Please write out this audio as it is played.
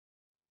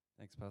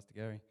Thanks, Pastor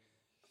Gary.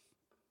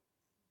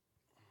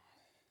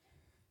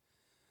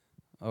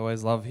 I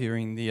always love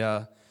hearing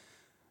the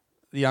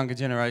younger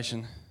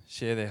generation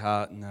share their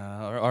heart. And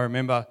I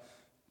remember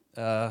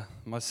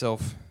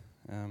myself,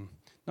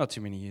 not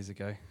too many years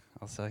ago,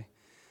 I'll say.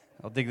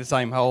 I'll dig the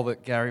same hole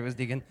that Gary was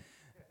digging.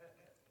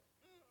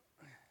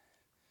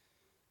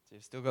 So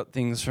you've still got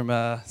things from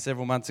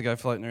several months ago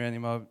floating around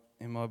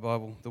in my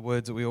Bible. The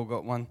words that we all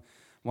got one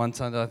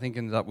Sunday, I think,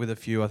 ended up with a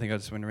few. I think I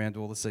just went around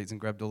to all the seats and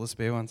grabbed all the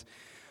spare ones.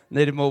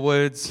 Needed more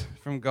words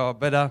from God.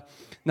 But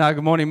no,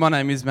 good morning. My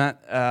name is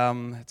Matt.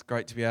 It's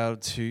great to be able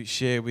to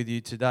share with you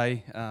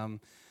today.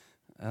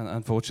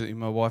 Unfortunately,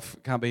 my wife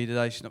can't be here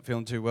today. She's not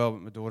feeling too well,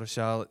 but my daughter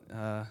Charlotte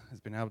has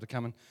been able to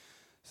come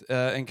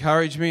and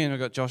encourage me. And I've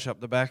got Josh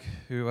up the back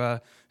who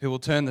will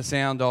turn the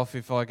sound off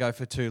if I go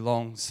for too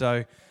long.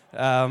 So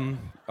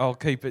I'll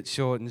keep it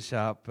short and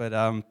sharp. But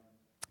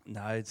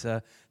no, it's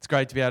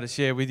great to be able to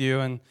share with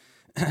you and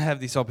have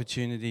this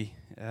opportunity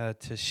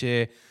to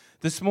share.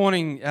 This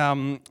morning,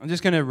 I'm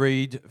just going to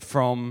read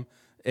from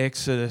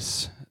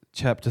Exodus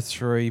chapter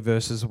 3,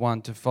 verses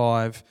 1 to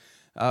 5.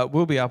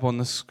 Will be up on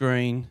the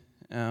screen.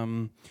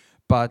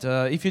 But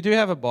if you do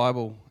have a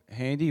Bible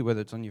handy, whether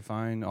it's on your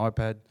phone,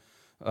 iPad,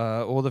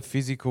 or the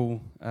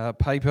physical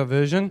paper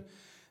version,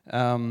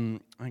 I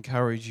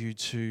encourage you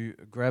to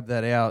grab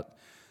that out.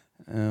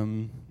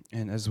 And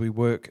as we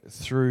work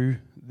through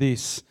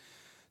this,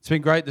 it's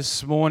been great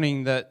this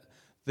morning that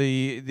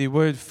the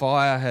word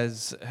fire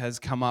has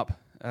come up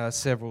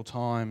several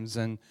times,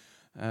 and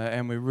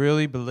we're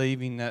really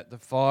believing that the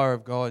fire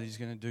of God is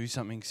going to do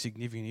something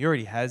significant. He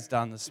already has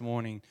done this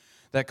morning.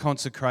 That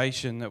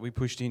consecration that we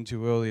pushed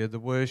into earlier, the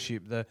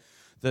worship,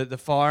 the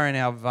fire in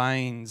our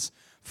veins.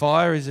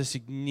 Fire is a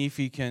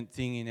significant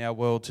thing in our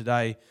world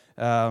today.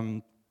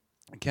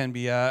 It can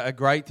be a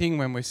great thing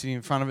when we're sitting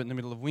in front of it in the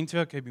middle of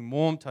winter, keeping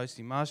warm,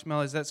 toasting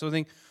marshmallows, that sort of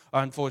thing.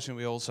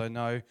 Unfortunately, we also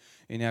know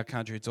in our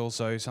country it's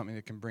also something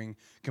that can bring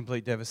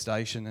complete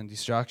devastation and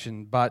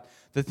destruction. But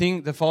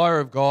the fire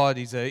of God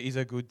is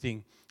a good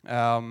thing.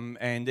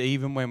 And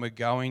even when we're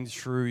going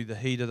through the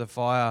heat of the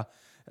fire,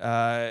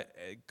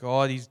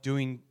 God is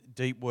doing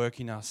deep work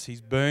in us.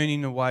 He's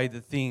burning away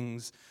the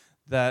things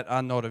that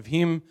are not of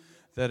Him,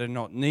 that are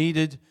not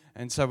needed.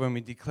 And so when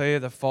we declare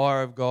the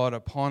fire of God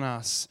upon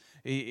us,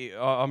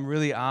 I'm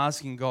really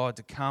asking God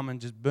to come and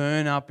just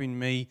burn up in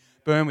me,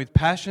 burn with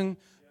passion,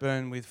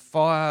 burn with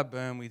fire,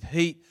 burn with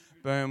heat,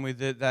 burn with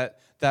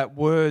that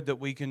word that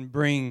we can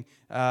bring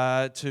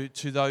to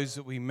those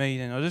that we meet.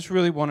 And I just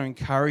really want to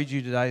encourage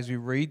you today as we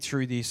read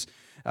through this.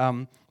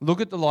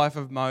 Look at the life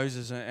of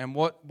Moses and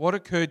what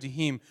occurred to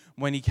him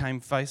when he came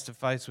face to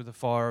face with the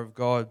fire of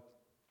God.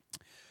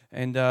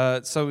 And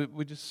so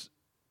we'll just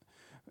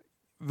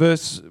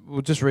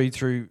read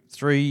through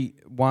 3,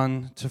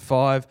 1 to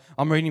 5.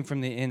 I'm reading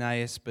from the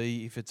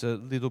NASB. If it's a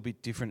little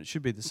bit different, it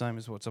should be the same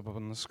as what's up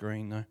on the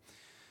screen, though.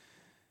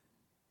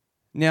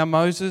 Now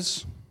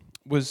Moses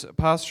was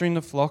pasturing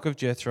the flock of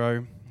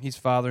Jethro, his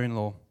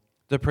father-in-law,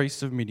 the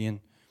priest of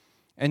Midian,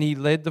 and he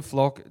led the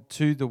flock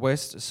to the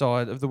west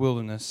side of the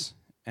wilderness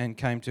and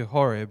came to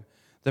Horeb,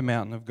 the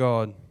mountain of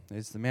God.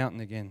 There's the mountain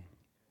again.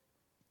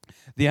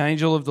 The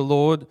angel of the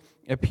Lord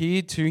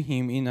appeared to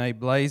him in a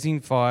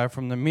blazing fire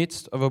from the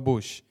midst of a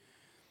bush.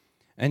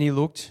 And he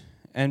looked,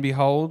 and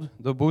behold,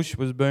 the bush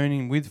was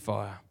burning with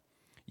fire,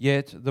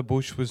 yet the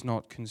bush was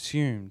not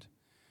consumed.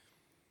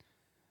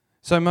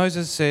 So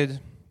Moses said,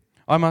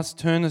 I must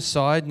turn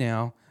aside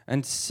now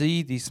and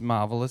see this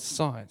marvelous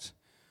sight,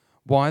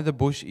 why the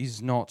bush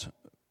is not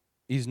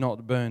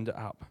burned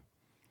up.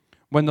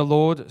 When the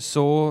Lord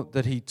saw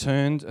that he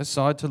turned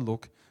aside to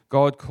look,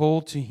 God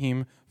called to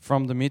him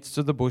from the midst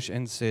of the bush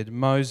and said,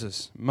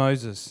 Moses,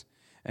 Moses.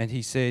 And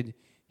he said,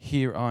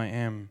 Here I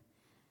am.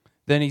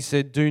 Then he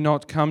said, Do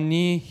not come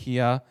near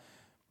here.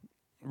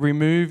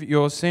 Remove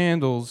your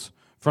sandals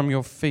from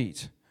your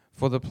feet,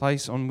 for the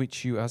place on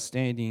which you are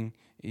standing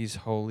is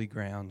holy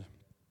ground.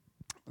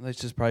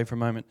 Let's just pray for a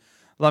moment.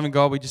 Loving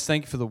God, we just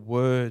thank you for the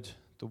word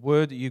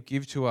that you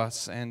give to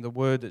us and the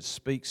word that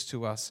speaks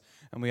to us.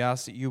 And we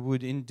ask that you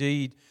would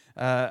indeed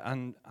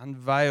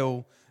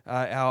unveil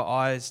our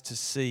eyes to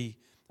see,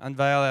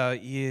 unveil our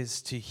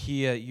ears to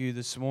hear you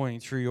this morning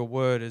through your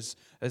word as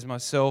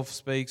myself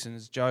speaks and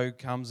as Joe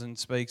comes and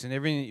speaks and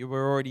everything that you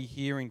were already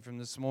hearing from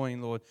this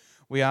morning, Lord.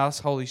 We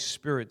ask, Holy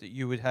Spirit, that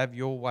you would have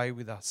your way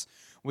with us.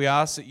 We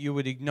ask that you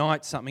would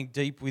ignite something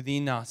deep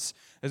within us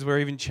as we're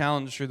even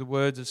challenged through the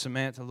words of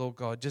Samantha, Lord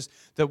God, just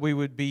that we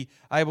would be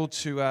able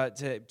to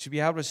be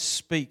able to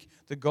speak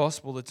the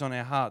gospel that's on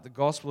our heart, the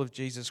gospel of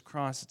Jesus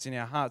Christ that's in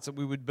our hearts, that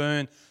we would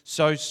burn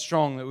so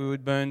strong, that we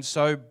would burn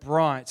so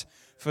bright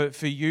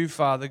for you,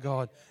 Father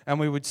God, and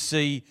we would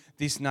see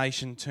this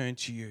nation turn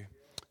to you.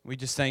 We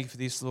just thank you for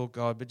this, Lord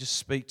God, but just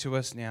speak to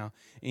us now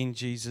in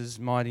Jesus'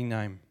 mighty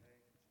name.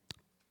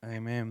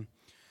 Amen.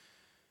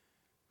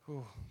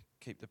 Whew.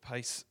 Keep the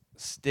pace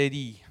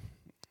steady.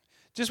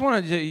 Just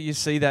wanted you to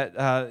see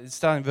that,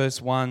 starting verse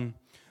 1,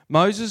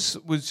 Moses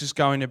was just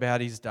going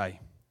about his day.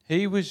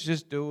 He was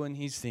just doing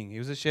his thing. He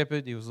was a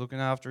shepherd. He was looking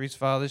after his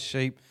father's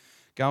sheep,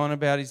 going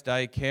about his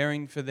day,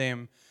 caring for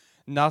them.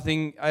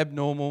 Nothing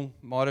abnormal.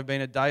 Might have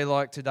been a day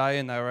like today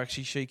and they were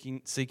actually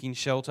seeking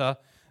shelter.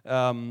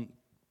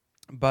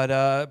 But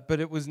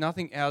it was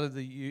nothing out of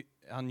the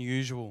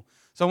unusual.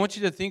 So I want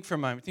you to think for a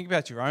moment. Think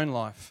about your own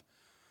life.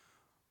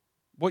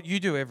 What you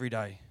do every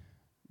day.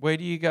 Where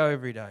do you go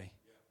every day?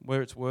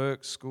 Where it's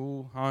work,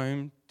 school,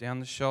 home, down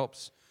the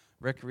shops,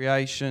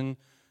 recreation,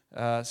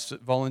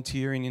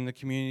 volunteering in the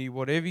community,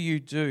 whatever you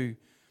do,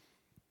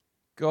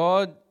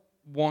 God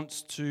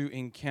wants to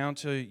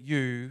encounter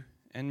you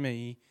and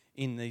me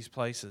in these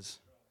places.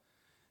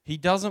 He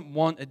doesn't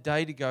want a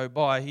day to go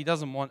by. He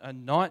doesn't want a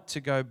night to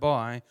go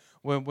by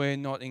when we're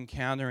not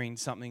encountering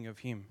something of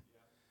Him.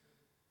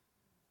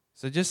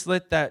 So just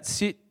let that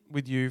sit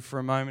with you for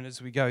a moment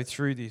as we go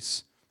through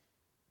this.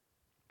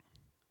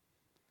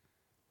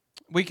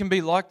 We can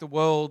be like the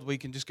world. We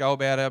can just go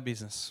about our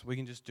business. We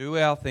can just do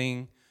our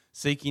thing,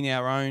 seeking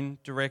our own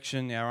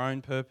direction, our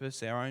own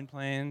purpose, our own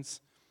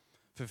plans,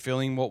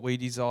 fulfilling what we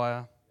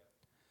desire.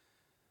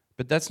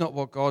 But that's not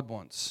what God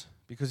wants,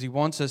 because He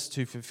wants us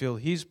to fulfill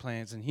His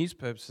plans and His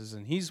purposes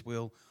and His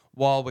will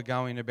while we're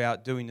going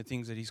about doing the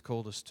things that He's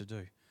called us to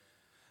do.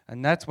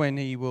 And that's when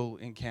He will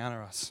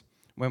encounter us,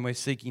 when we're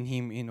seeking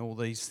Him in all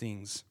these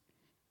things.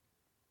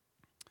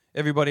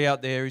 Everybody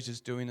out there is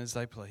just doing as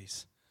they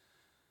please.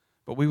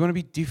 But we want to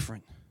be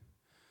different.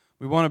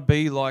 We want to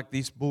be like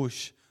this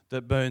bush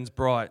that burns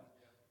bright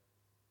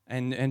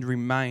and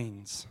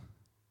remains,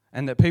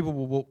 and that people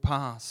will walk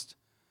past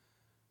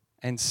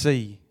and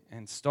see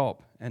and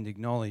stop and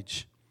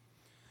acknowledge.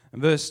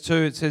 In verse 2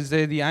 it says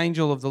there, the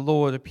angel of the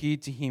Lord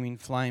appeared to him in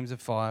flames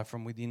of fire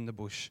from within the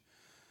bush.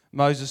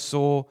 Moses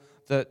saw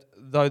that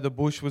though the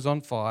bush was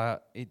on fire,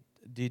 it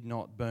did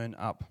not burn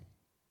up.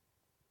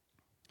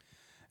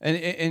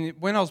 And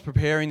when I was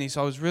preparing this,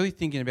 I was really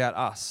thinking about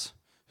us.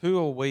 Who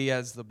are we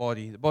as the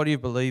body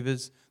of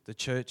believers, the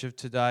church of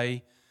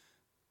today,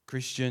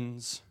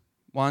 Christians,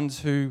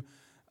 ones who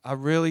are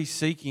really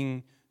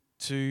seeking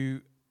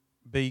to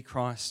be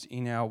Christ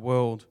in our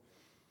world.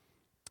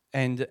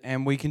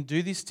 And we can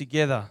do this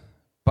together,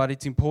 but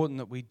it's important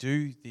that we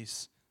do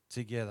this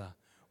together.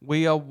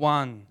 We are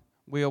one.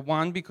 We are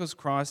one because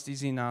Christ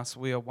is in us.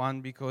 We are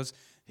one because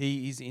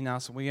He is in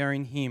us. We are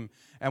in Him.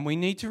 And we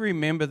need to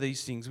remember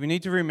these things. We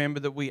need to remember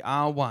that we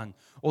are one.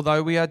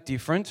 Although we are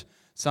different,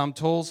 some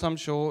tall, some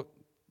short,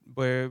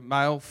 we're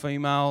male,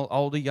 female,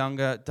 older,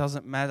 younger, it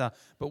doesn't matter.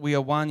 But we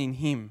are one in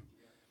Him.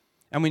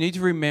 And we need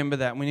to remember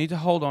that. We need to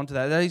hold on to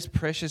that. That is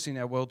precious in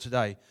our world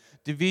today.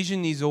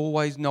 Division is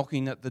always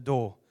knocking at the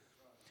door.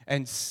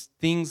 And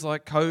things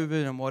like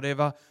COVID and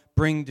whatever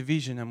bring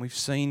division. And we've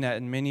seen that,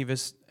 and many of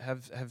us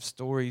have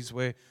stories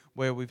where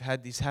we've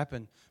had this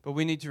happen. But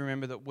we need to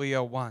remember that we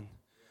are one.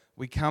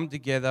 We come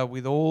together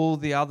with all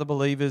the other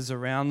believers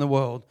around the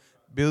world,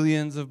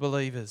 billions of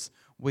believers.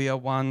 We are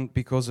one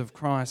because of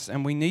Christ.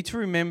 And we need to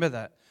remember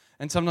that.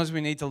 And sometimes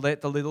we need to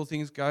let the little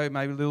things go,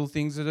 maybe little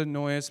things that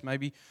annoy us,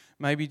 maybe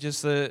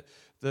just the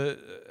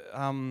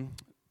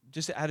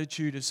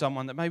attitude of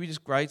someone that maybe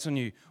just grates on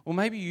you. Or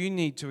maybe you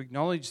need to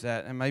acknowledge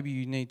that, and maybe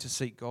you need to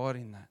seek God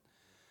in that.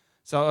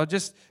 So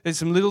there's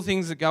some little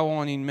things that go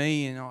on in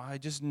me, and I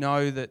just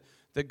know that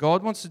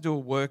God wants to do a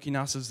work in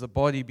us as the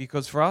body,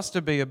 because for us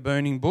to be a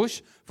burning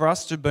bush, for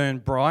us to burn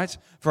bright,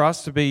 for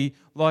us to be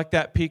like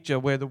that picture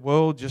where the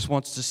world just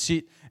wants to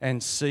sit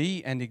and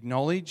see and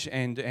acknowledge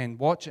and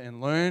watch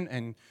and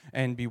learn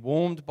and be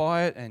warmed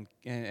by it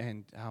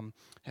and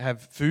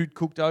have food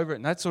cooked over it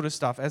and that sort of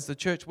stuff. As the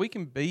church, we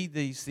can be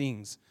these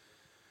things,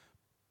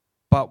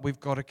 but we've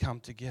got to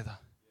come together,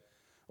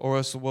 or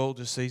else the world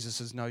just sees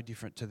us as no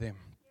different to them.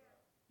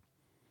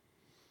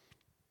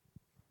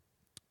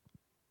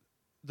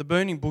 The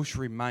burning bush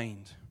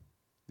remained.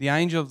 The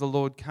angel of the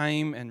Lord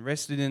came and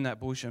rested in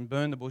that bush and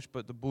burned the bush,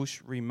 but the bush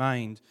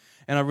remained.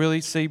 And I really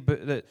see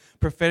that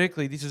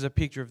prophetically this is a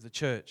picture of the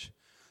church.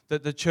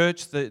 That the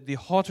church, the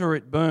hotter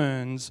it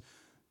burns,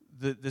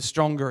 the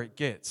stronger it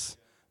gets.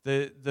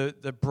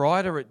 The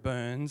brighter it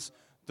burns,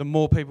 the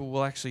more people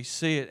will actually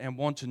see it and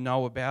want to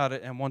know about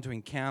it and want to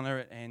encounter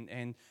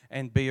it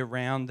and be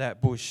around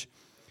that bush.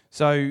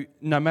 So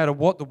no matter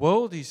what the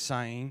world is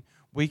saying,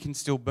 we can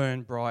still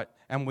burn bright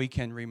and we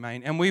can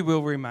remain, and we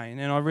will remain.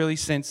 And I really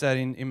sense that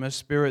in my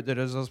spirit, that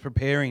as I was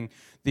preparing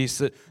this,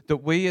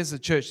 that we as a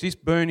church, this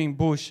burning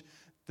bush,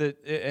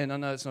 and I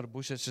know it's not a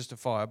bush, it's just a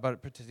fire,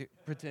 but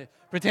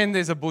pretend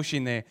there's a bush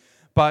in there.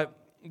 But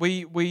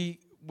we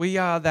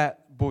are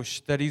that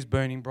bush that is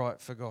burning bright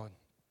for God.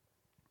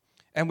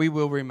 And we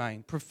will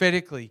remain.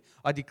 Prophetically,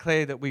 I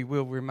declare that we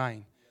will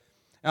remain.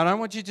 And I don't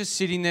want you just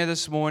sitting there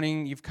this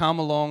morning. You've come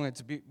along.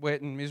 It's a bit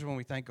wet and miserable. And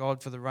we thank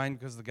God for the rain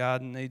because the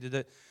garden needed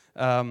it.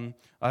 I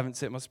haven't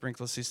set my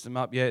sprinkler system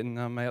up yet, and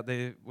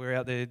we're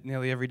out there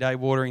nearly every day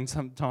watering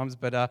sometimes.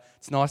 But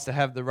it's nice to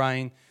have the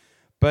rain.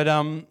 But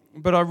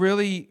I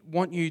really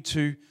want you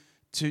to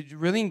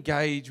really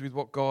engage with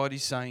what God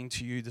is saying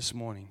to you this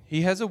morning.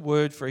 He has a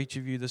word for each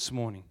of you this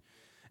morning.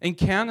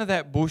 Encounter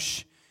that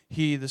bush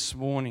here this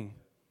morning,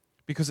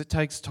 because it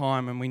takes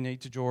time and we need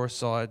to draw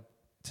aside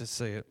to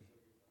see it.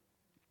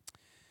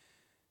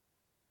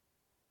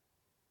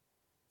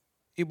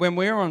 when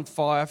we're on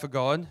fire for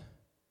God,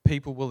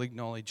 people will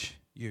acknowledge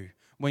you.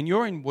 When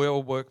you're in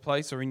your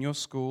workplace or in your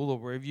school or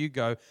wherever you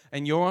go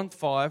and you're on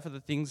fire for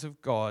the things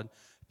of God,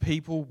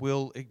 people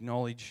will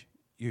acknowledge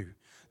you.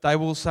 They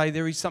will say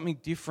there is something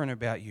different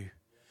about you.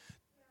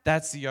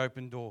 That's the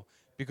open door.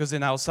 Because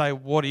then they'll say,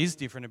 what is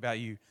different about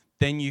you?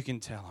 Then you can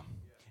tell them.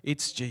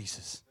 It's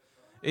Jesus.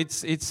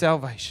 It's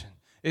salvation.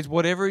 It's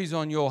whatever is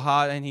on your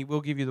heart, and he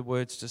will give you the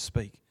words to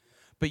speak.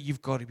 But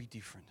you've got to be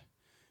different.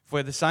 If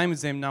we're the same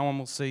as them, no one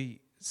will see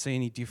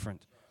any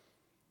different.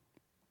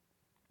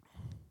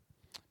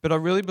 But I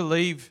really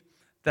believe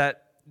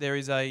that there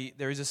is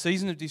a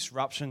season of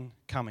disruption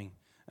coming.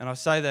 And I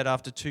say that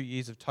after 2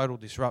 years of total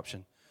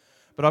disruption.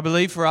 But I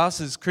believe for us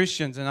as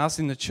Christians and us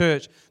in the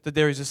church that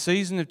there is a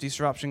season of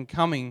disruption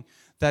coming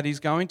that is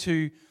going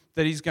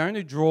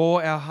to draw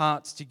our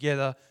hearts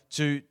together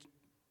to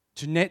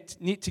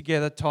knit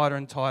together tighter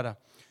and tighter,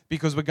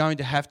 because we're going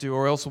to have to,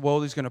 or else the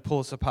world is going to pull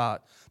us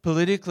apart.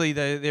 Politically,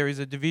 there is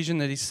a division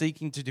that is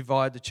seeking to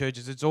divide the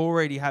churches. It's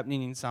already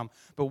happening in some,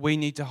 but we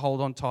need to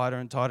hold on tighter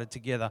and tighter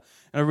together.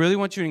 And I really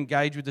want you to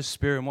engage with the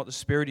Spirit and what the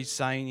Spirit is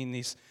saying in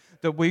this,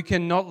 that we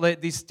cannot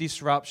let this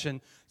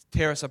disruption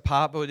tear us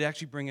apart, but it would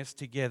actually bring us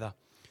together.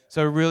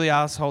 So I really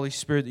ask, Holy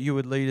Spirit, that you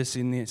would lead us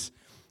in this.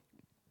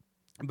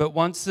 But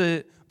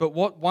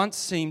what once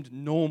seemed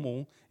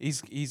normal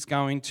is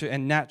going to,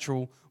 and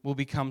natural, will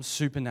become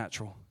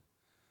supernatural.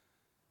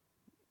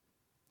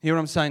 Hear what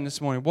I'm saying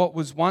this morning? What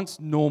was once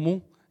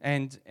normal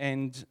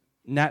and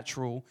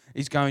natural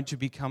is going to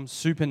become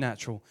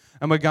supernatural.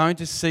 And we're going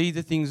to see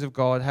the things of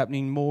God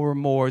happening more and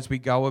more as we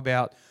go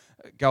about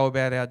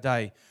our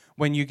day.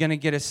 When you're going to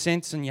get a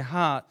sense in your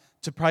heart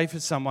to pray for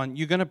someone,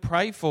 you're going to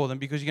pray for them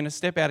because you're going to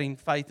step out in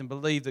faith and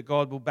believe that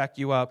God will back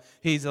you up.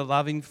 He's a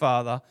loving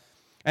Father,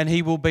 and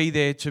He will be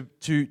there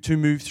to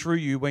move through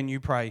you when you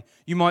pray.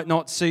 You might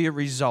not see a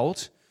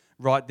result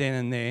right then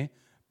and there,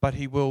 but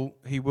He will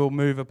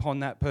move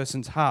upon that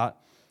person's heart,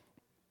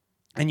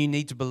 and you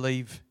need to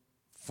believe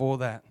for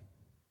that.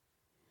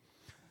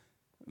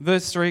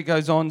 Verse 3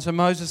 goes on, so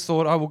Moses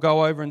thought, I will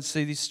go over and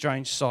see this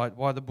strange sight,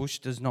 why the bush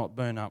does not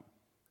burn up.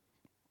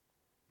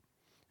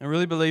 I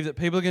really believe that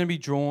people are going to be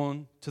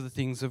drawn to the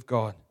things of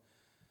God.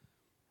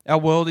 Our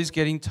world is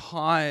getting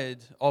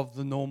tired of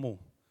the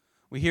normal.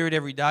 We hear it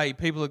every day.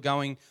 People are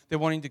they're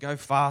wanting to go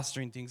faster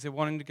in things. They're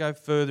wanting to go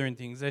further in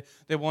things.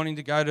 They're wanting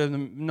to go to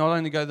not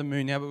only go to the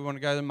moon now, but we want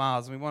to go to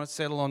Mars. And we want to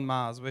settle on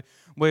Mars.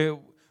 The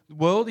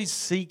world is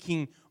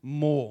seeking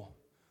more.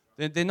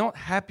 They're not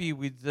happy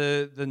with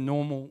the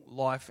normal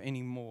life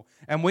anymore.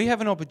 And we have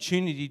an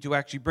opportunity to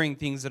actually bring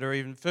things that are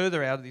even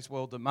further out of this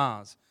world to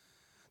Mars.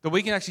 That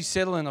we can actually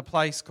settle in a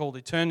place called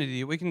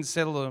eternity. We can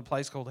settle in a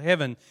place called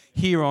heaven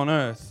here on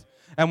earth.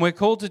 And we're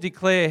called to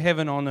declare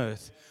heaven on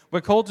earth. We're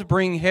called to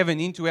bring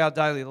heaven into our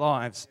daily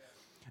lives.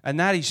 And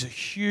that is a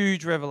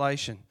huge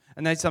revelation.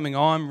 And that's something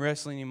I'm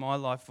wrestling in my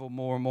life for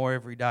more and more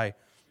every day.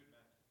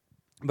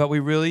 But we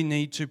really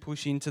need to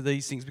push into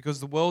these things because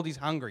the world is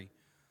hungry.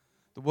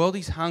 The world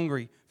is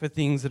hungry for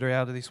things that are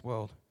out of this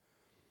world.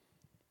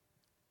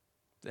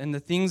 And the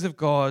things of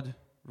God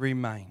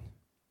remain.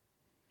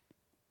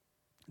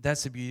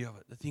 That's the beauty of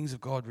it. The things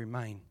of God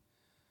remain,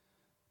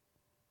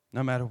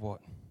 no matter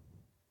what.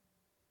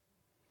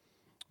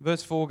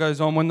 Verse 4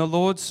 goes on, when the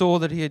Lord saw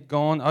that he had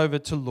gone over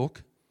to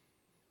look,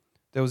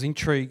 there was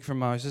intrigue from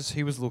Moses.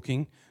 He was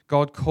looking.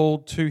 God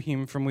called to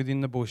him from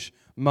within the bush,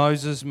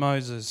 Moses,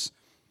 Moses.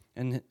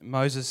 And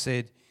Moses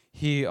said,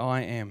 here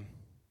I am.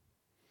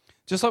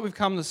 Just like we've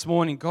come this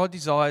morning, God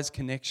desires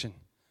connection.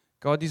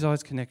 God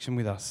desires connection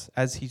with us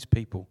as his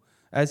people,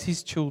 as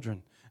his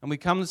children. And we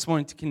come this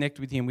morning to connect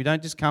with him. We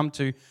don't just come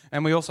to,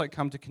 and we also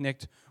come to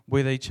connect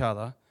with each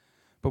other,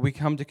 but we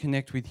come to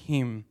connect with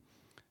him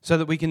so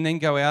that we can then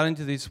go out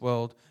into this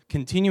world,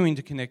 continuing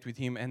to connect with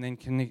him and then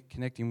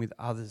connecting with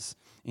others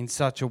in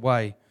such a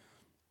way.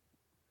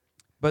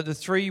 But the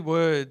three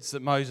words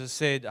that Moses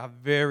said are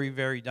very,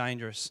 very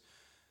dangerous.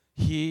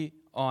 Here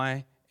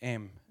I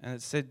am. And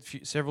it's said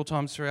several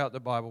times throughout the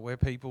Bible where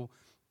people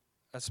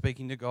are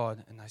speaking to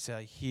God and they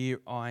say, here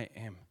I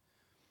am.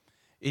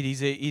 It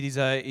is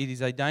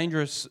a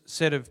dangerous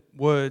set of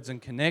words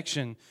and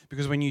connection,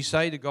 because when you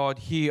say to God,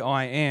 here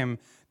I am,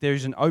 there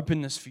is an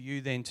openness for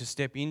you then to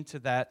step into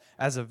that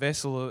as a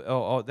vessel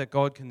or that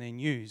God can then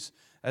use,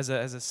 as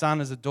a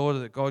son, as a daughter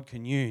that God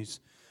can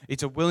use.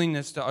 It's a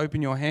willingness to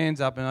open your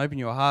hands up and open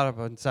your heart up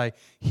and say,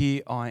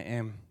 here I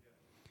am.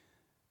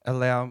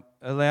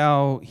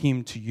 Allow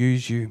him to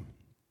use you.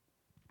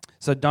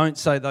 So don't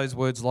say those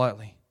words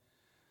lightly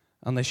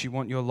unless you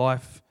want your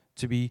life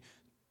to be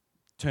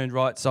turned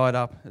right side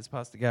up, as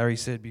Pastor Gary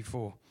said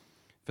before,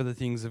 for the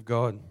things of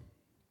God.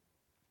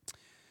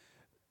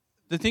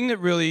 The thing that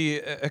really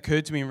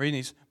occurred to me in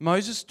reading this,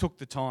 Moses took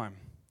the time.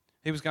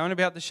 He was going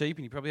about the sheep,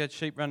 and he probably had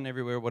sheep running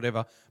everywhere or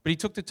whatever, but he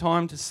took the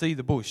time to see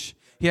the bush.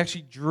 He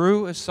actually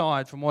drew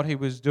aside from what he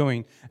was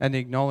doing and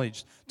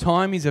acknowledged.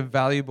 Time is a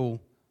valuable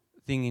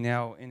thing in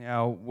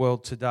our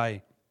world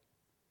today.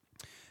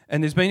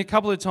 And there's been a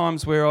couple of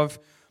times where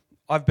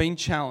I've been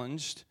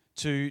challenged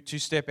to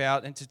step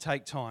out and to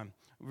take time.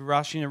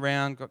 rushing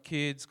around, got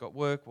kids, got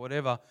work,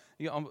 whatever.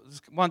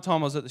 One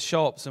time I was at the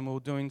shops and we were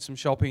doing some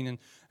shopping,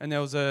 and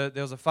there was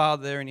a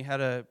father there, and he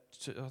had I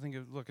think it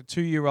was like a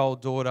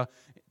 2-year-old daughter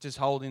just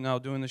holding. They were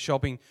doing the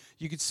shopping.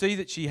 You could see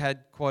that she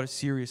had quite a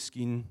serious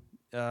skin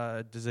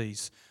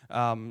disease.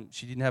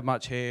 She didn't have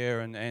much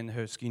hair, and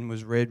her skin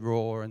was red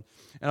raw, and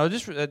I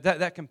just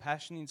that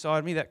compassion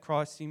inside me, that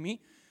Christ in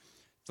me,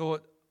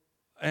 thought.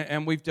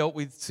 And we've dealt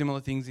with similar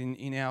things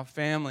in our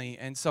family,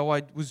 and so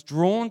I was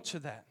drawn to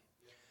that.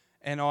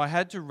 And I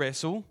had to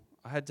wrestle.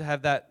 I had to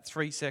have that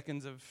 3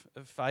 seconds of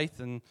faith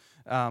and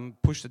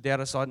push the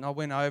doubt aside. And I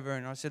went over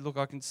and I said, look,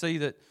 I can see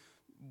that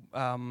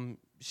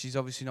she's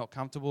obviously not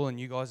comfortable and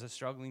you guys are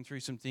struggling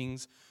through some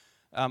things.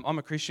 I'm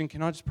a Christian.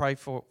 Can I just pray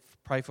for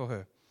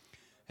her?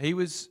 He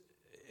was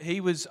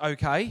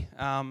okay,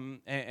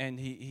 and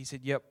he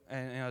said, yep.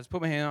 And I just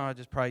put my hand on, I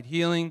just prayed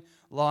healing,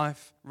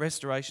 life,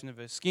 restoration of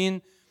her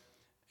skin,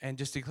 and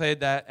just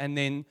declared that. And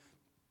then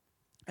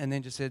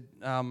just said,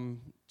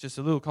 just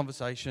a little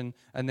conversation,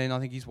 and then I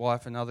think his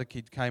wife and another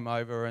kid came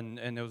over, and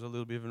there was a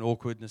little bit of an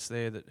awkwardness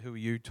there. That who are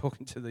you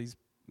talking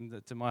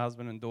to my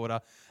husband and daughter?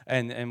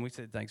 And we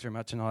said thanks very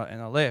much, and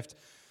I left.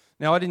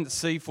 Now I didn't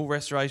see full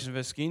restoration of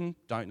her skin.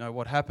 Don't know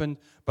what happened,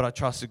 but I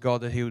trusted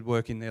God that He would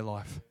work in their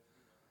life.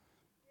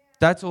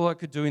 That's all I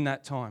could do in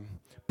that time,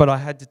 but I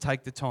had to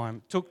take the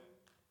time. It took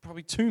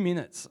probably 2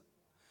 minutes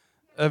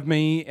of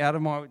me out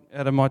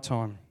of my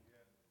time.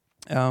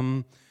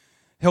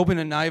 Helping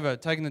a neighbour,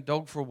 taking the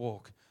dog for a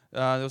walk.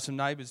 There were some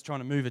neighbours trying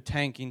to move a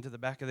tank into the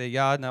back of their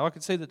yard. Now, I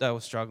could see that they were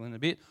struggling a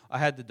bit. I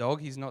had the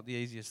dog. He's not the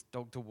easiest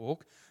dog to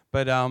walk.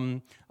 But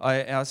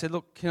I said,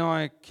 look, can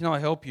I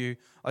help you?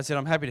 I said,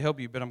 I'm happy to help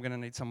you, but I'm going to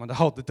need someone to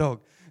hold the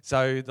dog.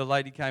 So the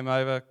lady came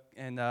over,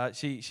 and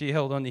she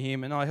held on to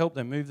him, and I helped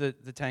them move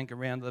the tank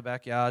around to the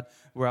backyard.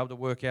 We were able to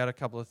work out a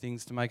couple of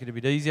things to make it a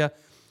bit easier.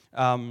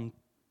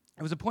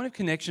 It was a point of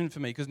connection for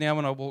me, because now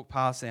when I walk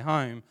past their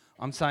home,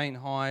 I'm saying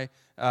hi.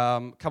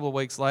 A couple of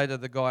weeks later,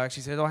 the guy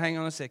actually said, oh, hang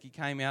on a sec. He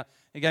came out.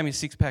 He gave me a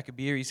 6-pack of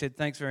beer. He said,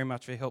 thanks very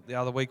much for your help the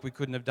other week. We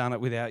couldn't have done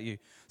it without you.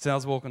 So I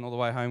was walking all the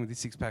way home with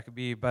this 6-pack of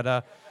beer.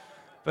 But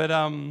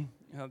the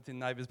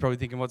neighbours probably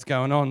thinking what's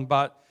going on.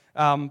 But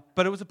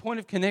it was a point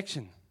of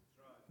connection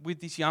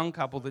with this young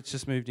couple that's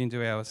just moved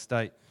into our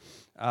estate.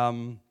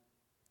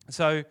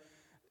 So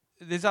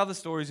there's other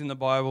stories in the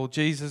Bible.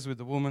 Jesus with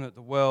the woman at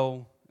the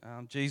well.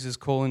 Jesus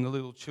calling the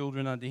little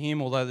children unto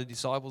Him, although the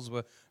disciples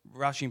were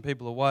rushing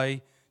people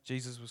away.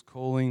 Jesus was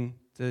calling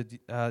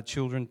the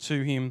children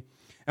to Him.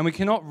 And we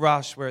cannot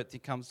rush where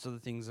it comes to the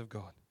things of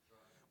God.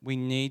 We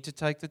need to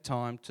take the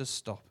time to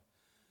stop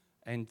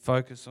and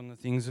focus on the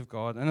things of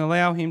God and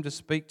allow Him to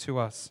speak to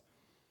us.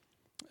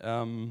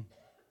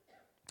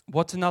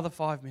 What's another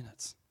 5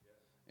 minutes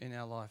in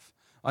our life?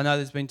 I know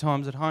there's been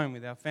times at home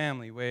with our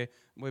family where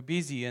we're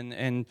busy,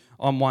 and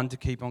I'm one to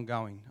keep on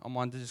going. I'm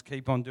one to just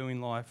keep on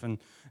doing life and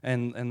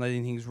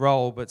letting things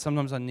roll. But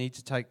sometimes I need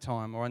to take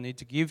time, or I need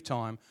to give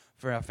time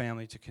for our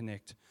family to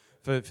connect.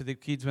 For the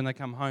kids, when they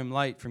come home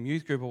late from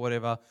youth group or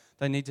whatever,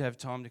 they need to have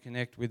time to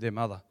connect with their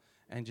mother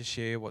and just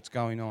share what's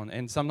going on.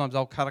 And sometimes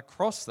I'll cut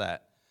across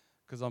that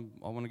because I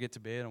want to get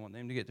to bed, I want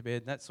them to get to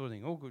bed, that sort of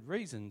thing. All good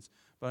reasons,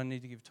 but I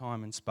need to give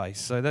time and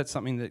space. So that's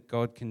something that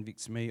God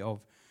convicts me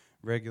of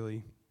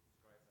regularly.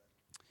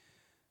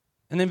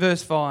 And then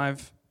verse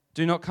 5,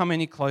 do not come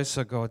any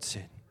closer, God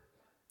said.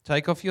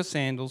 Take off your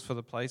sandals, for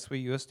the place where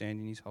you are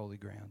standing is holy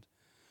ground.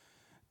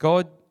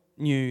 God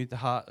knew the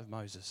heart of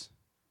Moses.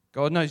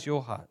 God knows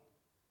your heart.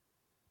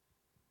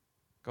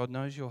 God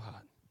knows your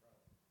heart.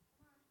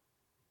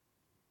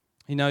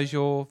 He knows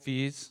your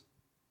fears.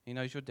 He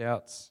knows your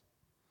doubts.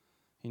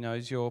 He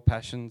knows your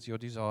passions, your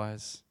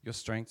desires, your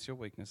strengths, your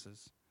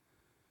weaknesses.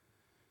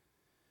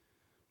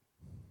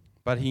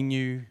 But He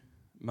knew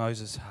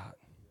Moses' heart.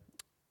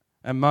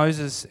 And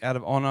Moses, out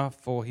of honor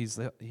for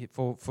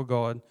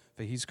God,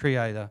 for his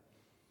Creator,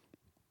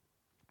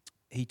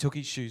 he took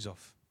his shoes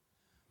off.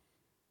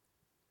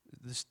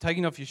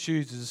 Taking off your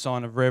shoes is a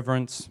sign of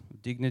reverence,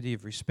 of dignity,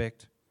 of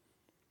respect.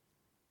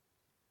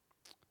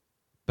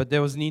 But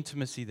there was an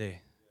intimacy there.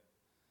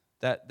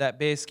 That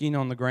bare skin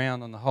on the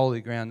ground, on the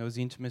holy ground, there was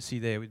intimacy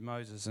there with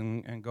Moses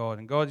and God.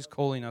 And God is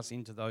calling us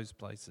into those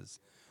places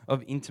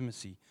of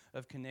intimacy,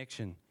 of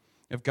connection,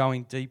 of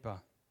going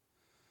deeper.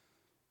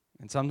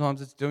 And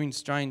sometimes it's doing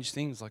strange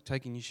things like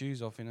taking your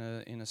shoes off in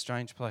a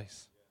strange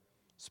place,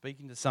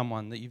 speaking to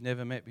someone that you've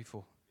never met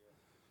before.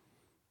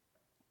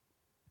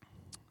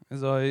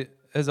 As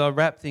I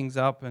wrap things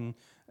up and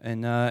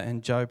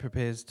Joe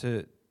prepares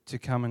to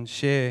come and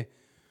share,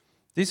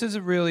 this is I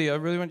really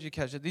want you to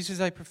catch it. This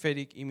is a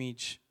prophetic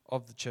image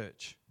of the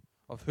church,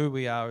 of who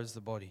we are as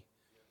the body.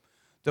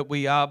 That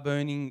we are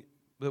burning,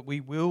 that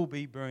we will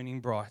be burning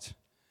bright.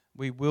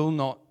 We will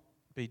not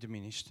be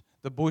diminished.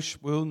 The bush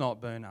will not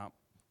burn up.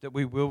 That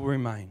we will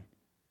remain.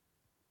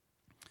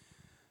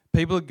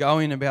 People are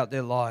going about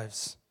their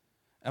lives,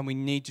 and we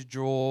need to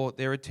draw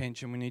their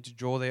attention. We need to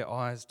draw their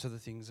eyes to the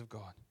things of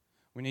God.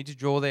 We need to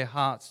draw their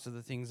hearts to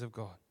the things of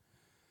God.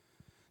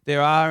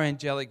 There are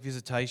angelic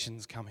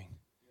visitations coming.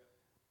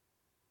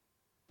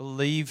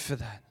 Believe for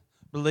that.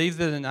 Believe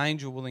that an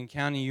angel will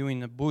encounter you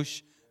in a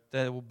bush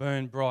that will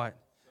burn bright,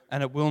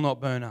 and it will not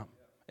burn up.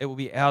 It will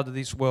be out of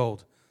this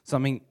world,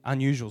 something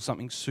unusual,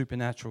 something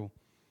supernatural.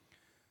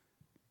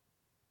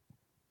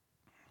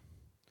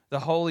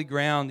 The holy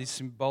ground is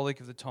symbolic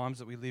of the times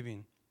that we live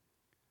in.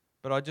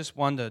 But I just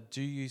wonder,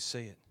 do you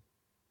see it?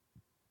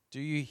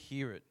 Do you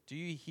hear it? Do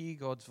you hear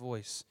God's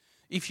voice?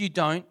 If you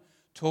don't,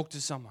 talk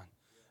to someone.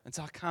 And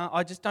say,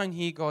 I just don't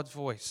hear God's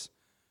voice.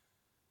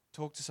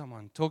 Talk to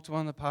someone. Talk to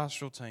one of the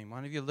pastoral team,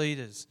 one of your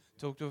leaders.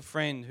 Talk to a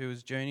friend who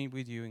has journeyed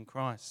with you in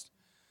Christ.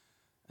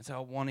 And say, I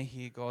want to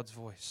hear God's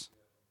voice.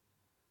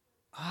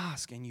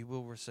 Ask and you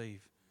will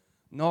receive.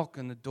 Knock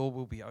and the door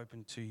will be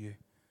opened to you.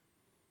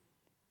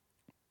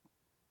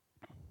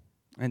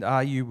 And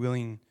are you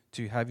willing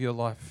to have your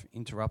life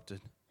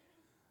interrupted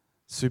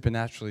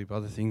supernaturally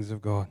by the things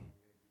of God?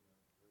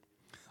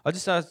 I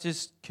just ask,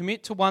 just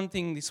commit to one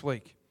thing this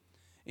week.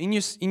 In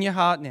your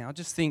heart now,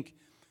 just think,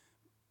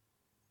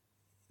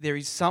 there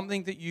is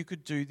something that you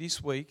could do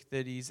this week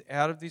that is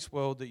out of this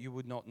world that you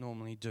would not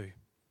normally do.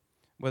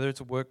 Whether it's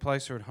a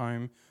workplace or at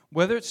home,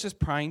 whether it's just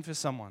praying for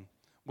someone,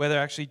 whether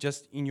actually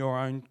just in your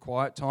own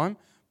quiet time,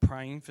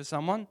 praying for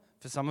someone.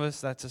 For some of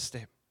us, that's a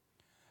step.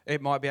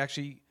 It might be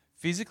actually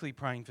physically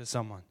praying for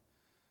someone.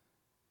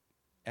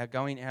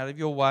 Going out of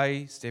your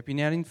way, stepping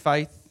out in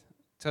faith.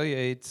 I tell you,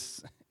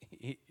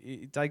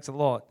 it takes a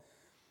lot.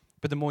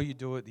 But the more you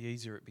do it, the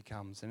easier it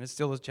becomes. And it's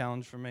still a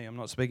challenge for me. I'm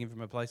not speaking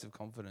from a place of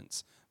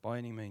confidence by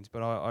any means,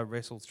 but I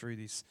wrestle through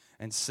this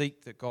and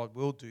seek that God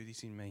will do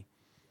this in me.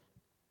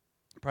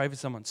 Pray for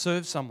someone.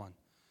 Serve someone.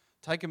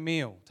 Take a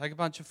meal. Take a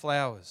bunch of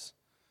flowers.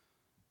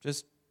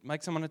 Just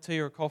make someone a tea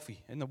or a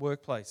coffee in the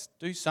workplace.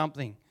 Do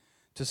something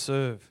to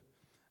serve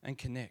and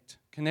connect.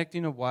 Connect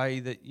in a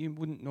way that you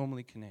wouldn't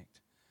normally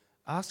connect.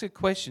 Ask a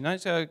question. Don't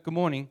say, good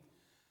morning.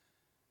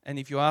 And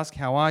if you ask,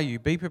 how are you?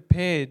 Be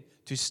prepared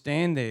to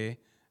stand there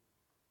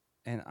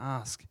and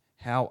ask,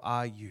 how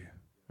are you?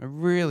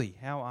 Really,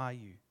 how are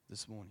you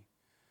this morning?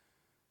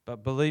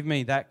 But believe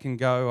me, that can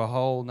go a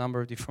whole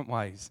number of different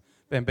ways.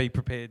 And be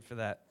prepared for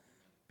that,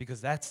 because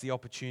that's the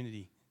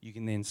opportunity you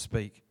can then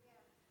speak.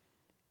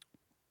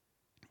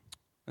 I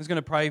was going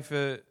to pray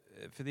for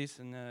this,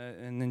 and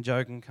then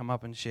Joe can come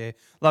up and share.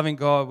 Loving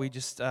God, we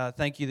just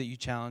thank you that you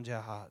challenge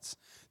our hearts.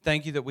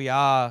 Thank you that we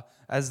are,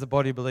 as the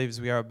body of believers,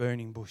 we are a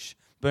burning bush,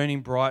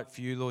 burning bright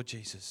for you, Lord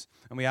Jesus.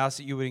 And we ask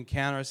that you would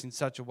encounter us in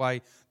such a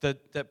way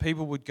that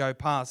people would go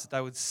past, that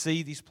they would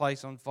see this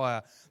place on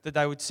fire, that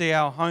they would see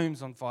our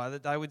homes on fire,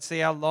 that they would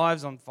see our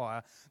lives on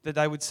fire, that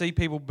they would see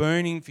people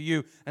burning for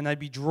you and they'd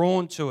be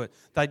drawn to it.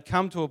 They'd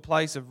come to a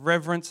place of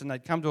reverence and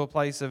they'd come to a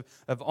place of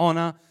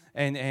honour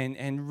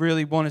and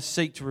really want to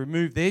seek to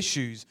remove their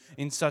shoes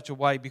in such a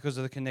way because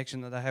of the connection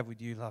that they have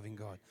with you, loving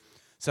God.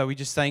 So we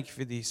just thank you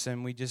for this,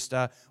 and we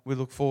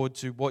look forward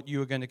to what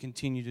you are going to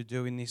continue to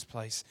do in this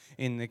place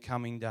in the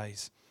coming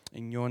days.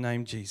 In your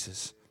name,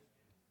 Jesus.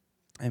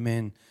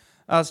 Amen.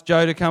 Ask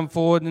Joe to come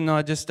forward, and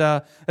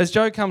as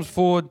Joe comes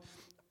forward,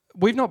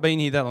 we've not been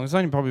here that long. It's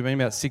only probably been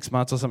about 6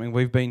 months or something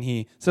we've been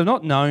here. So I've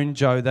not known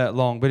Joe that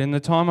long, but in the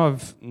time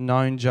I've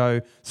known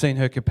Joe, seen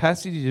her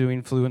capacity to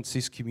influence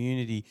this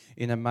community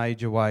in a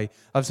major way.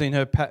 I've seen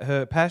her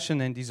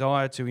passion and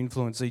desire to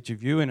influence each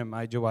of you in a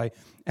major way,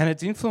 and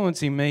it's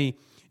influencing me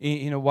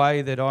in a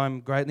way that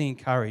I'm greatly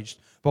encouraged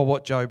by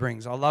what Joe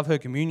brings. I love her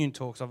communion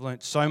talks. I've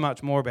learnt so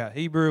much more about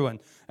Hebrew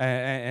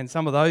and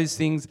some of those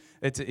things.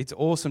 It's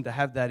awesome to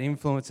have that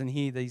influence and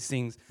hear these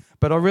things.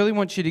 But I really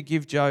want you to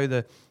give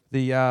Joe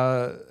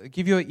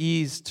give your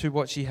ears to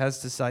what she has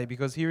to say,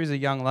 because here is a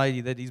young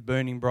lady that is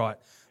burning bright.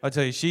 I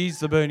tell you, she's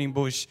the burning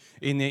bush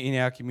in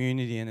our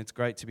community, and it's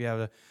great to be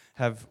able to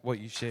have what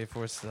you share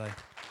for us today.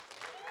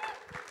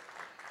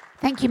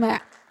 Thank you,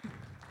 Matt.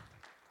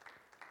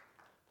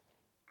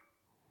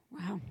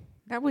 Wow,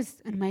 that was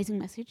an amazing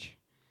message.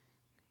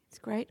 It's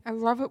great. I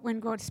love it when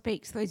God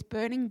speaks. Those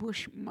burning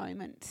bush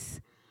moments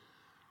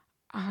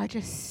are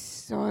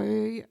just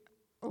so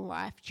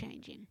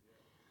life-changing.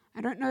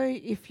 I don't know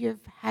if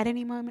you've had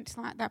any moments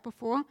like that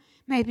before.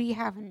 Maybe you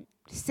haven't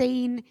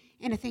seen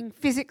anything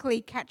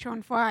physically catch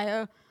on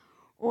fire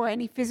or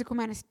any physical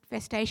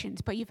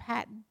manifestations, but you've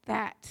had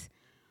that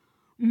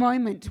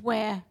moment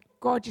where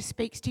God just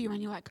speaks to you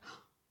and you're like,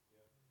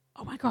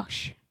 oh my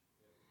gosh.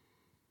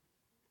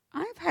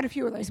 I've had a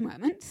few of those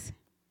moments.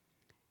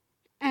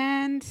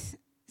 And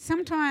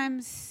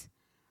sometimes,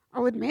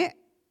 I'll admit,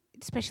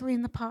 especially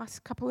in the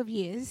past couple of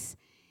years,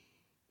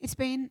 it's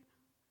been,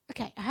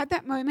 okay, I had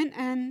that moment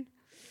and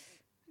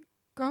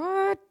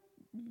God,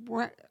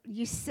 what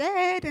you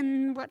said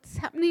and what's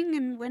happening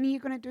and when are you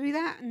going to do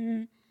that?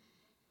 And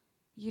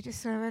you're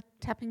just sort of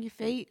tapping your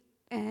feet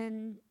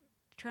and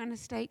trying to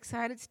stay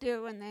excited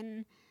still, and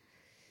then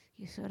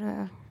you sort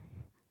of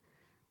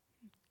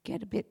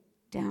get a bit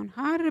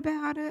downhearted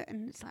about it,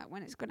 and it's like,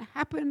 when it's going to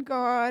happen,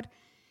 God?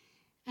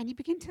 And you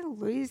begin to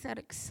lose that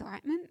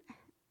excitement.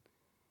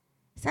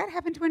 Has that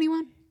happened to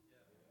anyone?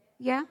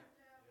 Yeah?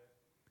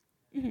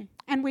 Mm-hmm.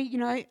 And we,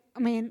 a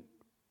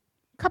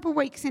couple of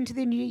weeks into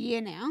the new year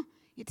now,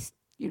 it's,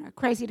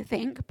 crazy to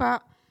think,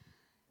 but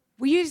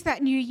we use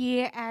that new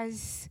year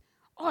as,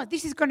 oh,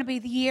 this is going to be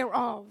the year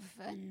of.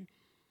 And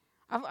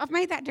I've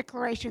made that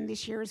declaration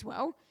this year as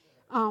well.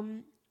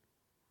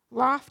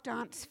 Laugh,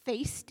 dance,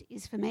 feast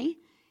is for me.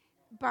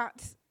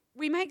 But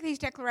we make these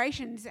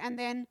declarations and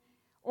then,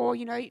 or,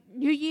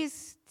 New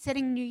Year's,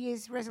 setting New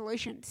Year's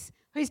resolutions.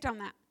 Who's done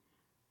that?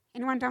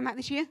 Anyone done that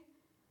this year?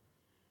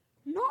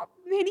 Not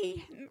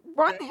many.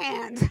 One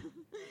hand.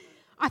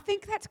 I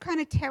think that's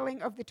kind of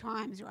telling of the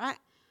times, right?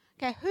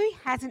 Okay, who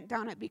hasn't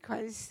done it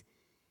because,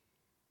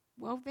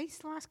 well, these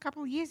last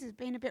couple of years has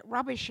been a bit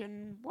rubbish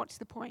and what's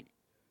the point?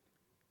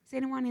 Is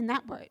anyone in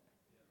that boat?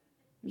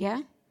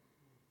 Yeah?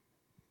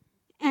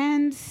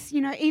 And,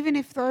 even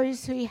if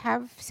those who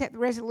have set the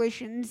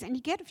resolutions and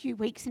you get a few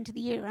weeks into the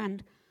year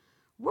and,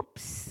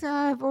 whoops,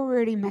 I've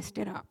already messed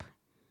it up.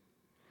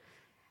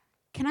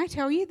 Can I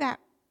tell you that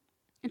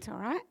it's all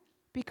right?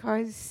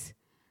 Because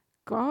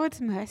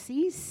God's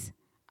mercies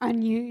are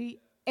new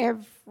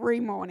every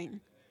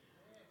morning.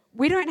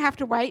 We don't have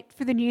to wait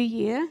for the new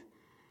year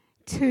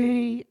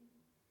to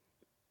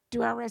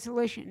do our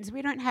resolutions.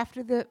 We don't have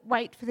to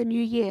wait for the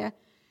new year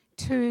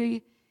to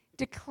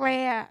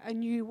declare a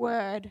new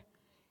word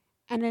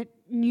and a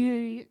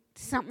new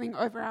something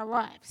over our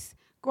lives.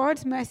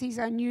 God's mercies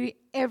are new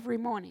every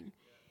morning.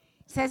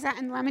 It says that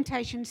in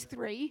Lamentations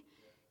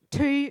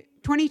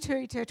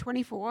 3:22 to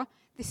 24.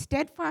 The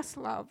steadfast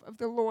love of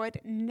the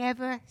Lord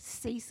never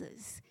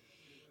ceases.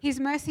 His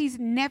mercies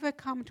never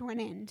come to an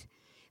end.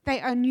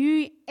 They are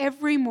new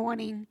every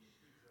morning.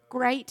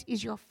 Great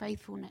is your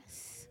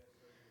faithfulness.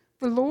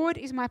 The Lord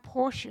is my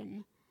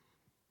portion,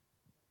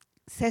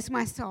 says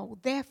my soul.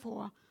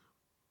 Therefore,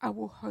 I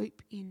will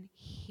hope in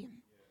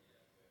him.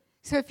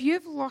 So if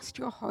you've lost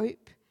your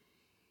hope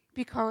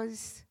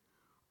because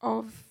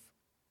of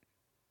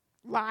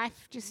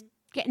life just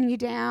getting you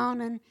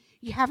down and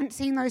you haven't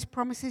seen those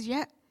promises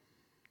yet,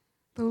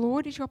 the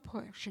Lord is your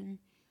portion.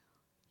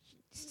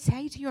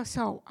 Say to your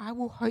soul, I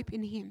will hope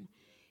in him,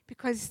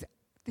 because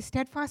the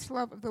steadfast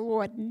love of the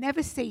Lord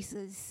never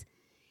ceases.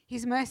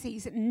 His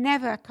mercies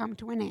never come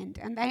to an end,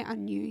 and they are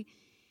new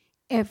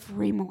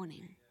every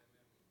morning.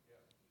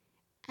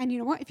 And you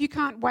know what? If you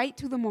can't wait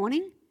till the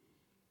morning,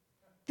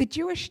 the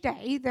Jewish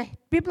day, the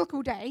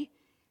biblical day,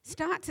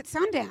 starts at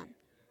sundown.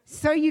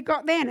 So you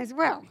got then as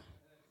well.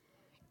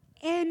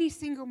 Any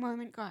single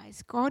moment,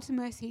 guys, God's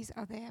mercies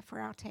are there for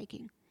our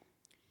taking.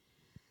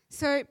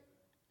 So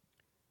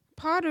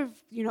part of,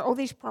 all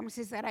these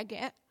promises that I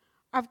get,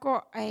 I've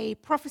got a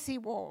prophecy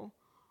wall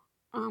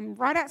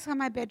right outside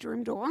my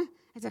bedroom door.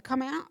 As I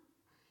come out,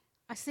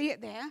 I see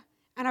it there,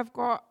 and I've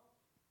got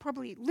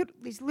probably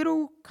these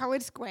little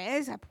coloured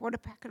squares. I bought a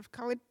packet of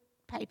coloured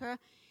paper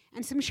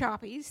and some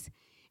Sharpies,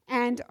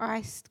 and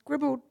I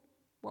scribbled,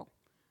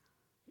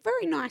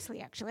 very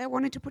nicely actually. I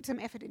wanted to put some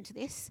effort into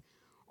this.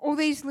 All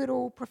these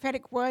little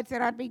prophetic words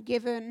that I'd been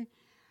given,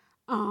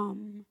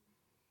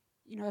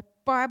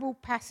 Bible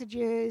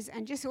passages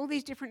and just all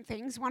these different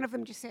things. One of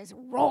them just says,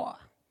 roar.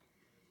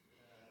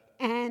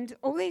 And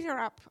all these are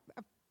up.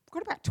 I've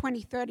got about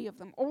 20, 30 of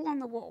them, all on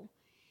the wall.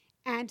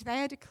 And they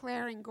are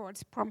declaring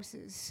God's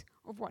promises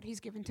of what he's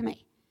given to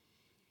me.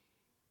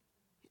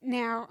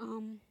 Now,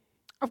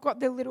 I've got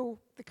the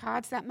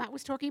cards that Matt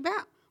was talking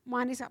about.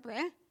 Mine is up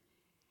there.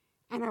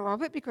 And I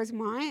love it because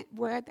my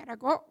word that I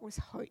got was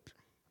hope.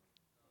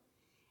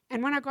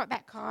 And when I got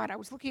that card, I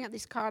was looking at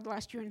this card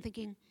last year and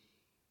thinking,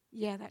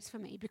 yeah, that's for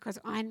me because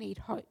I need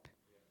hope.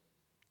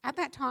 At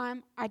that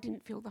time, I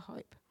didn't feel the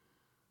hope.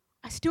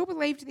 I still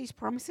believed these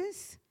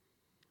promises.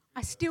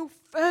 I still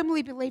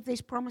firmly believe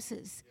these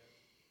promises.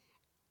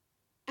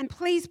 And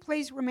please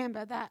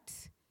remember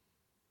that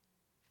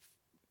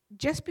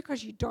just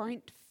because you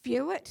don't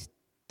feel it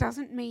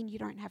doesn't mean you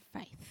don't have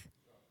faith.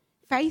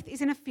 Faith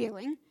isn't a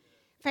feeling.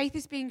 Faith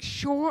is being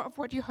sure of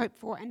what you hope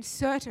for and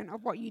certain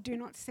of what you do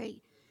not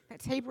see.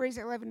 That's Hebrews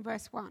 11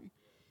 verse 1.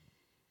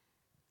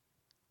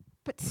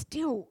 But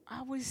still,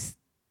 I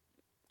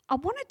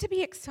wanted to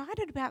be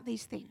excited about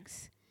these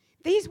things.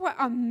 These were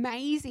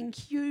amazing,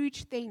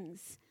 huge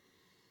things.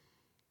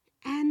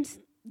 And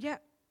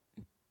yet,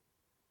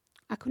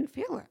 I couldn't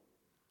feel it.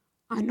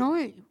 I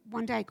know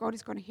one day God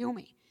is going to heal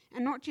me.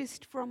 And not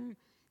just from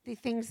the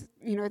things,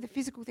 the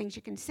physical things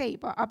you can see,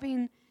 but I've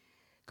been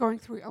going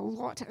through a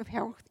lot of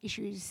health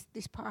issues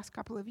this past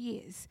couple of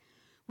years,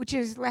 which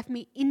has left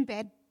me in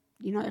bed,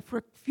 for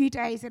a few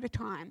days at a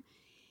time,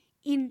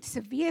 in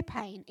severe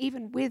pain,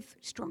 even with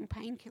strong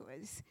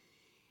painkillers.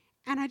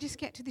 And I just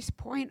get to this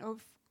point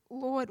of,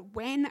 Lord,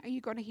 when are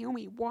you going to heal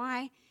me?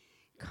 Why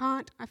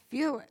can't I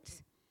feel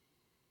it?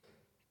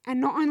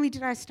 And not only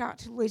did I start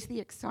to lose the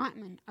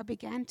excitement, I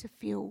began to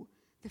feel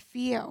the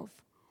fear of,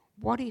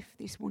 what if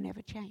this will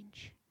never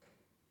change?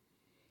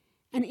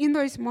 And in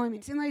those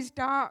moments, in those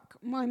dark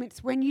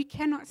moments when you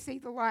cannot see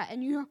the light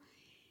and you're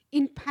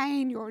in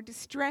pain, you're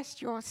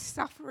distressed, you're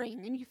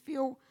suffering, and you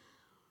feel,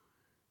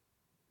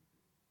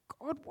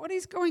 God, what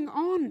is going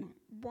on?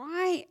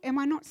 Why am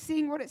I not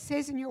seeing what it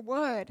says in your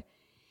word?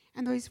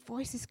 And those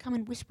voices come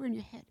and whisper in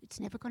your head, it's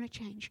never going to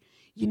change.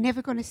 You're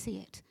never going to see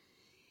it.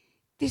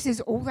 This is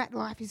all that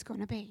life is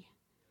going to be.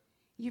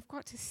 you've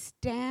got to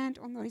stand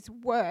on those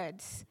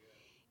words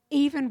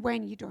even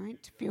when you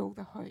don't feel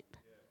the hope.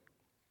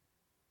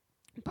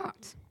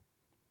 But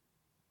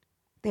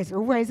there's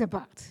always a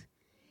but.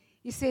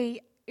 You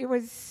see, it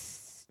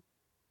was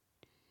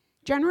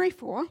January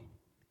 4,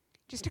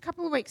 just a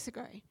couple of weeks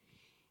ago,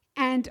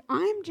 and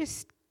I'm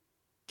just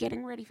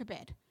getting ready for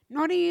bed.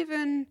 Not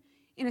even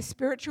in a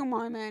spiritual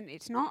moment.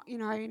 It's not,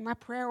 in my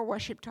prayer or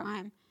worship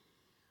time.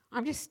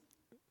 I'm just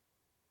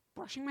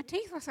brushing my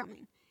teeth or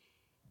something.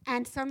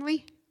 And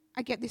suddenly,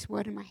 I get this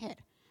word in my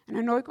head. And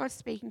I know God's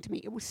speaking to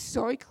me. It was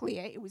so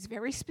clear. It was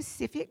very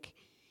specific.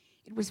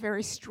 It was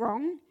very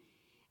strong.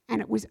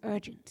 And it was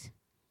urgent.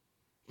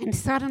 And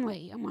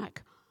suddenly, I'm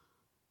like,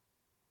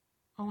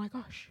 oh my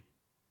gosh.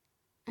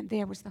 And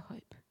there was the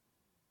hope.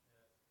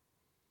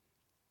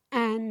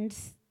 And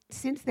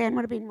since then,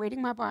 when I've been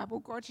reading my Bible,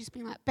 God's just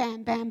been like,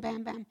 bam, bam,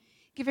 bam, bam,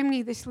 giving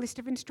me this list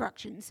of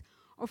instructions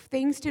of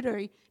things to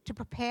do to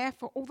prepare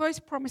for all those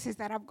promises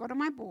that I've got on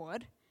my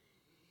board.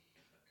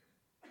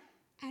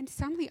 And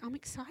suddenly, I'm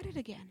excited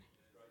again.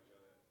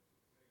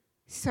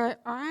 So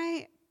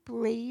I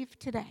believe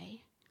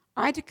today,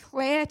 I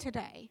declare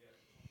today,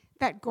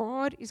 that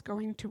God is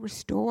going to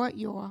restore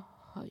your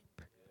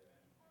hope.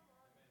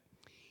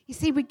 You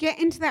see, we get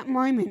into that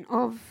moment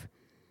of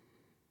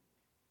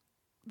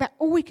that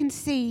all we can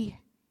see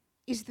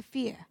is the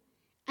fear.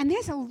 And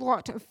there's a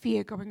lot of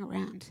fear going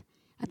around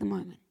at the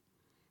moment.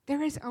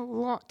 There is a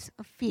lot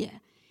of fear.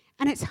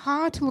 And it's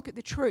hard to look at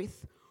the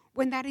truth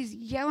when that is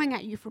yelling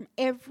at you from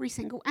every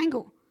single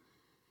angle.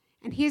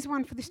 And here's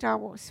one for the Star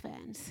Wars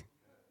fans.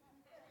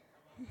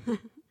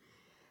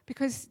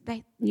 Because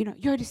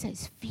Yoda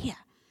says fear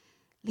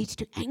leads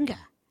to anger.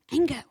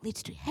 Anger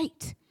leads to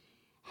hate.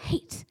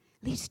 Hate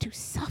leads to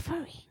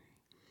suffering.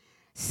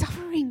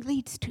 Suffering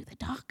leads to the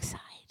dark side.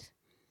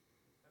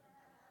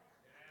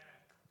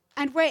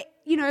 And we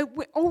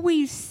all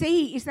we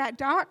see is that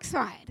dark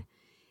side.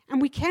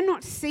 And we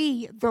cannot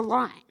see the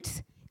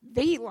light.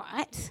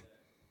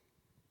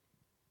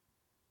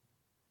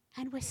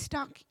 And we're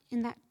stuck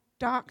in that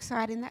dark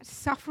side, in that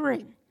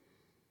suffering.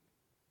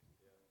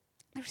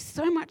 There's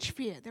so much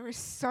fear. There is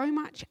so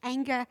much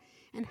anger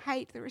and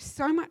hate. There is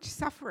so much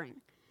suffering.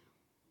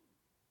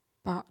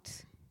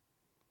 But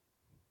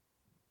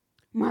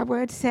my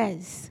word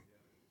says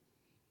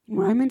in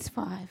Romans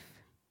 5,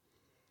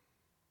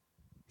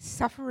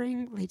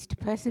 suffering leads to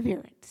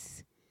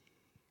perseverance.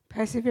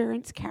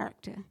 Perseverance,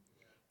 character.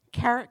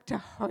 Character,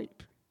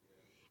 hope.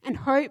 And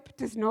hope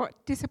does not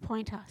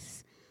disappoint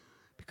us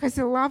because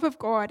the love of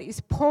God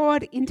is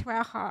poured into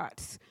our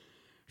hearts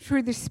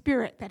through the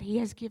Spirit that He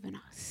has given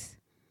us.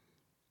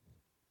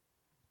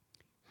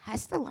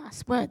 Has the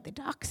last word. The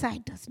dark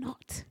side does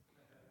not.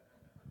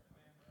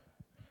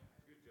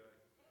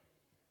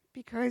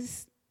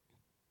 Because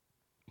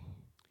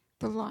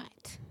the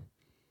light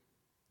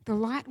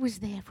was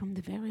there from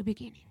the very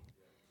beginning.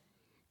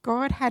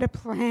 God had a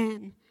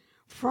plan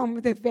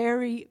from the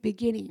very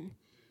beginning.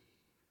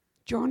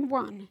 John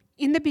 1,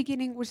 in the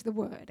beginning was the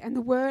Word, and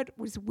the Word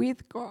was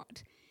with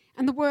God,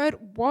 and the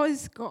Word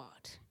was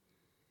God.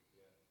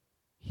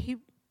 He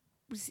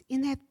was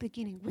in that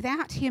beginning.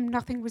 Without Him,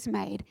 nothing was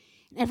made,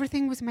 and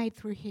everything was made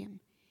through Him.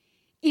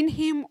 In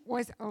Him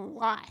was a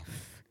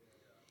life,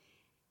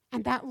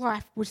 and that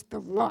life was the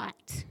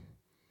light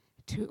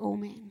to all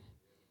men.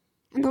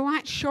 And the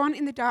light shone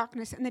in the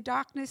darkness, and the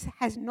darkness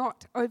has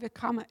not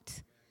overcome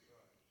it.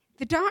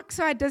 The dark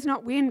side does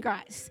not win,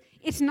 guys.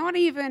 It's not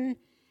even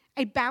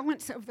a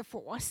balance of the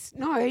force.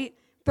 No,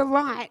 the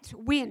light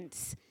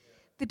wins.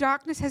 The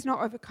darkness has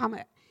not overcome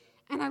it.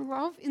 And I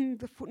love in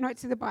the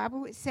footnotes of the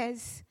Bible, it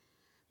says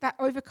that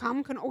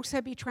overcome can also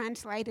be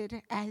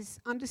translated as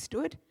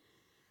understood.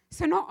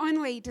 So not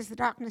only does the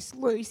darkness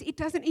lose, it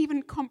doesn't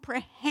even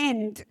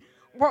comprehend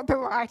what the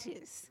light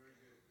is.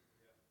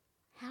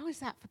 How is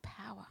that for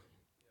power?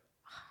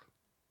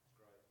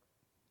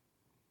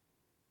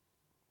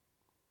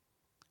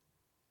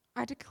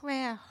 I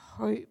declare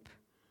hope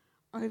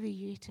over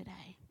you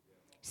today.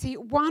 See,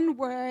 one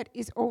word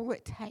is all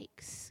it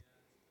takes.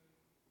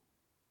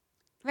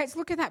 Let's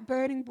look at that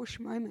burning bush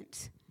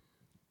moment.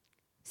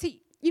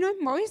 See,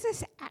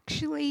 Moses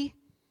actually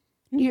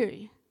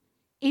knew,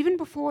 even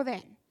before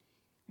then,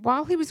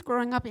 while he was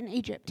growing up in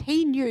Egypt,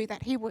 he knew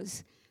that he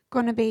was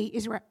going to be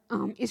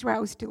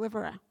Israel's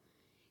deliverer.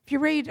 If you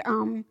read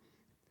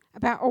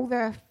about all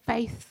the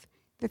faith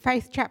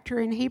chapter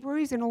in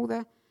Hebrews and all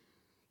the,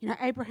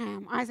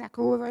 Abraham, Isaac,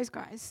 all of those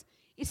guys,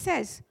 it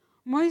says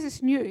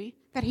Moses knew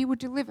that he would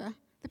deliver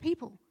the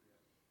people.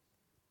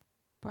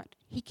 But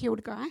he killed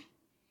a guy.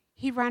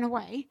 He ran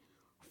away.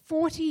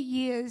 40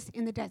 years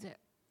in the desert.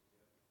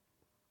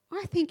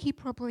 I think he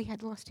probably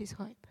had lost his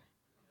hope.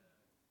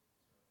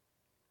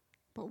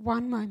 But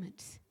one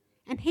moment,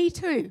 and he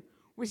too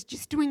was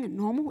just doing a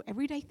normal,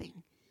 everyday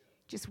thing,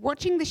 just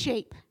watching the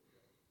sheep.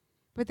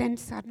 But then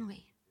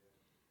suddenly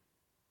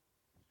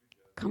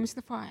comes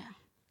the fire,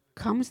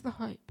 comes the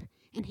hope,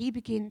 and he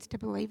begins to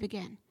believe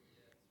again.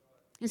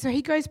 And so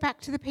he goes back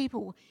to the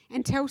people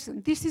and tells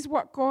them, this is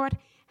what God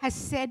has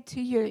said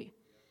to you.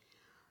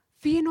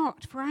 Fear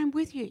not, for I am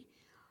with you.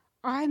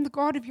 I am the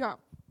God of your,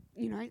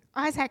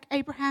 Isaac,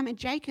 Abraham, and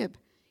Jacob,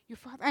 your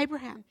father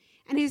Abraham.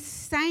 And he's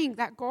saying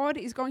that God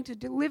is going to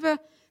deliver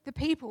the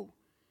people.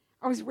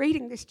 I was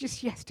reading this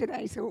just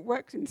yesterday, so it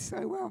works in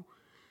so well.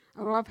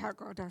 I love how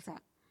God does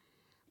that.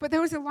 But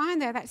there was a line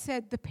there that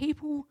said, the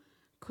people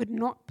could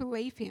not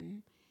believe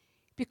him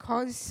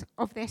because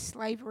of their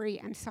slavery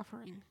and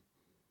suffering.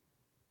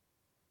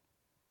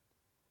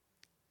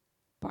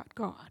 But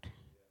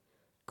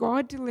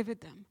God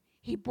delivered them.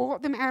 He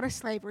brought them out of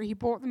slavery. He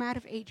brought them out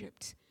of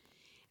Egypt.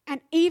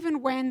 And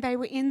even when they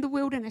were in the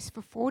wilderness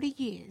for 40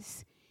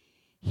 years,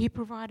 he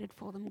provided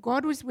for them.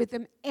 God was with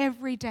them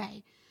every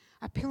day.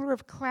 A pillar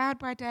of cloud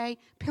by day,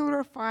 pillar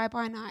of fire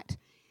by night.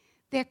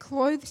 Their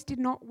clothes did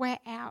not wear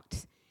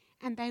out,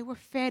 and they were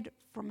fed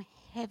from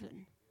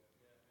heaven.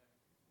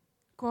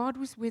 God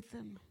was with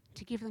them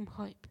to give them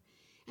hope.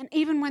 And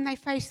even when they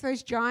faced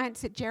those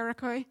giants at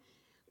Jericho,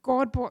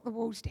 God brought the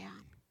walls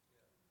down.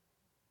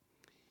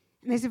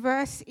 And there's a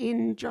verse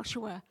in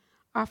Joshua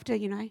after,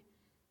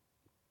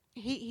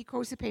 he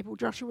calls the people.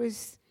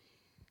 Joshua's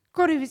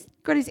got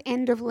his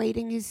end of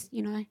leading,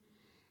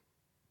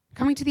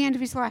 coming to the end of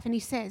his life, and he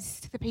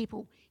says to the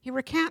people, he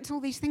recounts all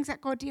these things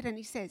that God did, and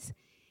he says,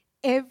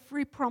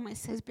 every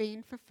promise has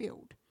been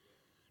fulfilled.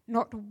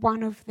 Not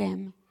one of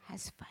them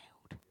has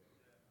failed.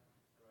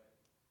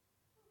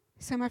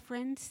 So, my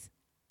friends,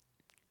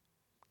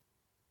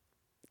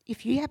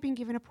 if you have been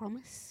given a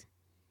promise,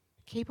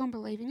 keep on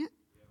believing it.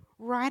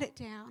 Write it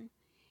down.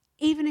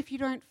 Even if you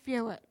don't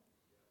feel it,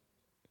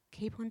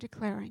 keep on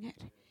declaring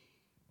it.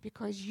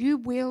 Because you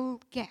will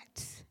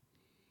get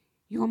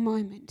your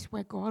moment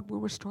where God will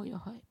restore your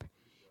hope.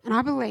 And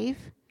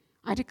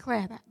I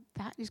declare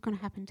that is going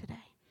to happen today.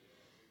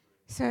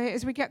 So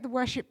as we get the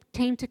worship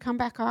team to come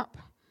back up,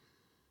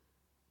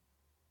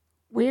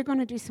 we're going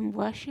to do some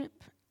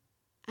worship,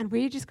 and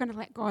we're just going to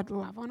let God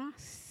love on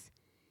us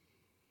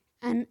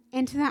and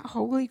enter that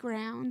holy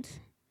ground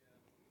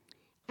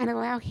and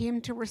allow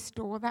him to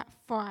restore that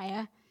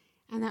fire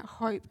and that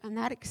hope and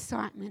that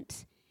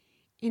excitement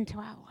into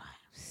our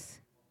lives.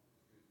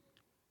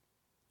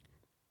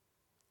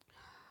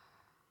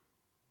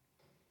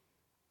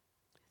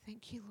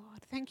 Thank you,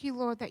 Lord. Thank you,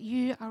 Lord, that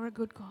you are a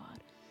good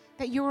God,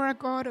 that you are a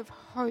God of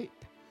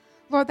hope.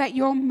 Lord, that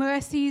your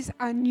mercies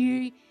are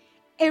new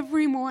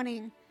every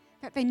morning,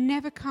 that they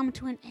never come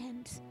to an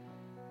end.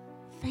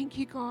 Thank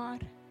you,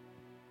 God.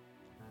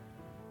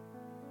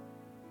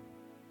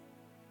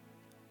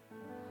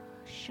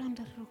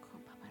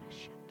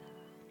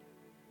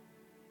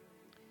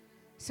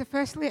 So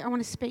firstly, I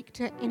want to speak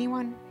to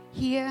anyone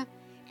here,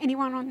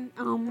 anyone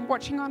on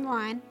watching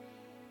online.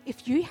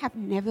 If you have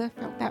never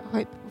felt that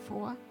hope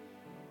before,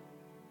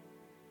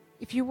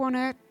 if you want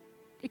to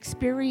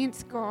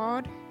experience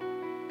God,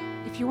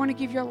 if you want to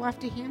give your life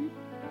to him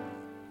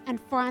and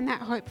find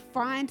that hope,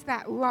 find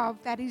that love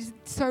that is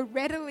so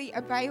readily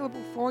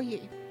available for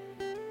you,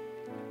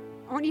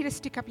 I want you to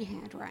stick up your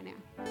hand right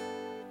now.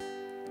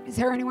 Is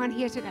there anyone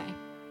here today?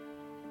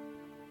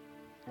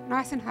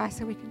 Nice and high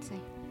so we can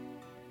see.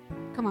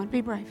 Come on,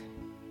 be brave.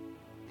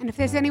 And if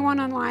there's anyone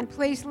online,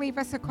 please leave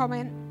us a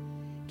comment.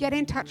 Get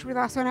in touch with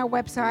us on our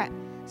website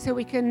so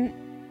we can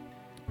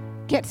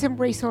get some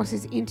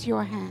resources into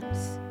your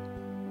hands.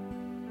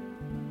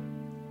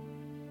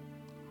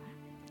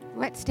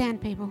 Let's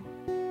stand, people.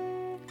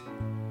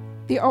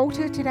 The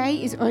altar today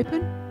is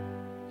open.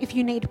 If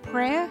you need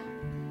prayer,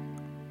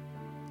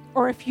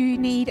 or if you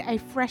need a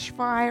fresh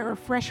fire or a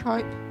fresh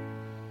hope,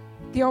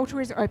 the altar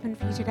is open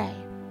for you today.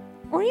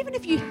 Or even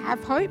if you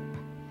have hope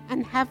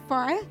and have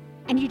fire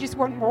and you just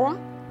want more,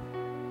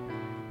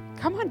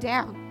 come on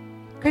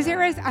down, because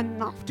there is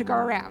enough to go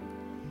around.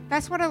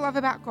 That's what I love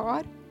about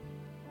God.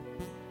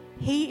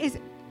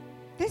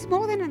 There's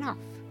more than enough.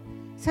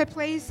 So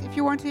please, if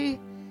you want to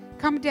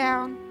come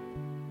down,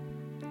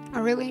 I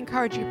really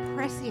encourage you,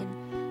 press in.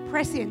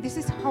 Press in. This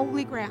is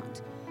holy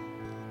ground.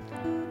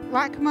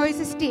 Like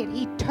Moses did,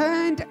 he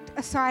turned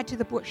aside to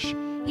the bush.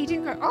 He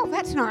didn't go, oh,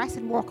 that's nice,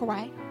 and walk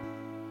away.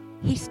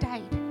 He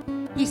stayed.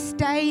 He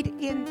stayed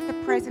in the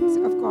presence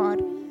of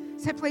God.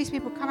 So please,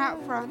 people, come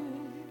out front.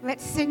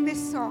 Let's sing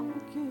this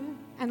song,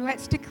 and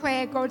let's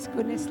declare God's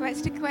goodness.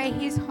 Let's declare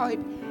his hope,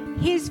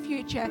 his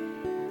future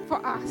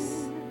for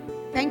us.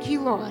 Thank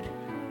you, Lord.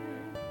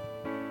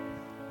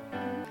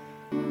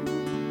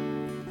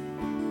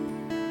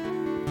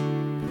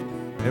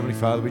 Heavenly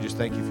Father, we just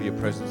thank you for your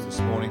presence this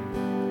morning.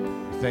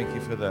 We thank you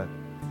for the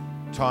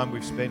time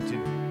we've spent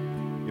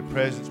in your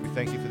presence. We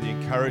thank you for the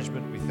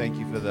encouragement. We thank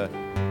you for the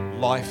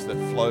life that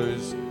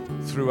flows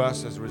through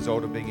us as a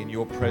result of being in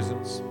your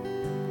presence.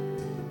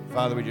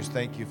 Father, we just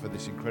thank you for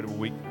this incredible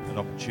week and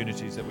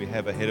opportunities that we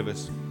have ahead of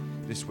us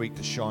this week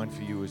to shine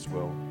for you as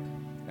well.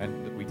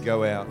 And that we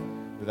go out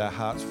with our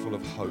hearts full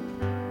of hope,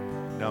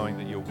 knowing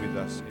that you're with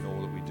us in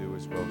all that we do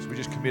as well. So we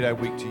just commit our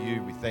week to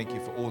you. We thank you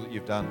for all that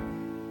you've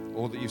done,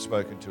 all that you've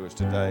spoken to us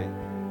today.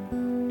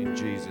 In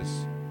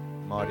Jesus'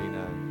 mighty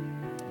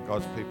name. And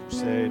God's people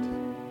said,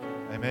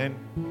 amen.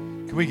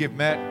 Can we give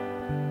Matt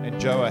and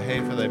Joe a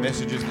hand for their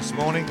messages this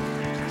morning?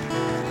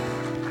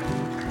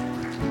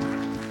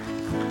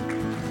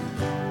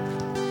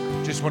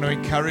 just want to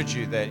encourage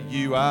you that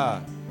you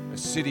are a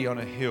city on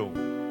a hill.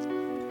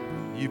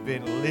 You've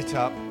been lit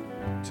up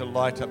to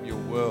light up your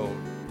world,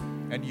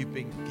 and you've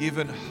been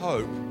given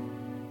hope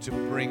to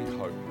bring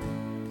hope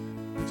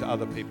to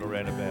other people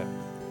around about.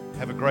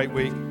 Have a great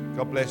week.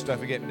 God bless. Don't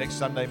forget, next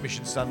Sunday,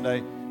 Mission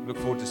Sunday. Look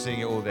forward to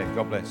seeing you all then.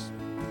 God bless.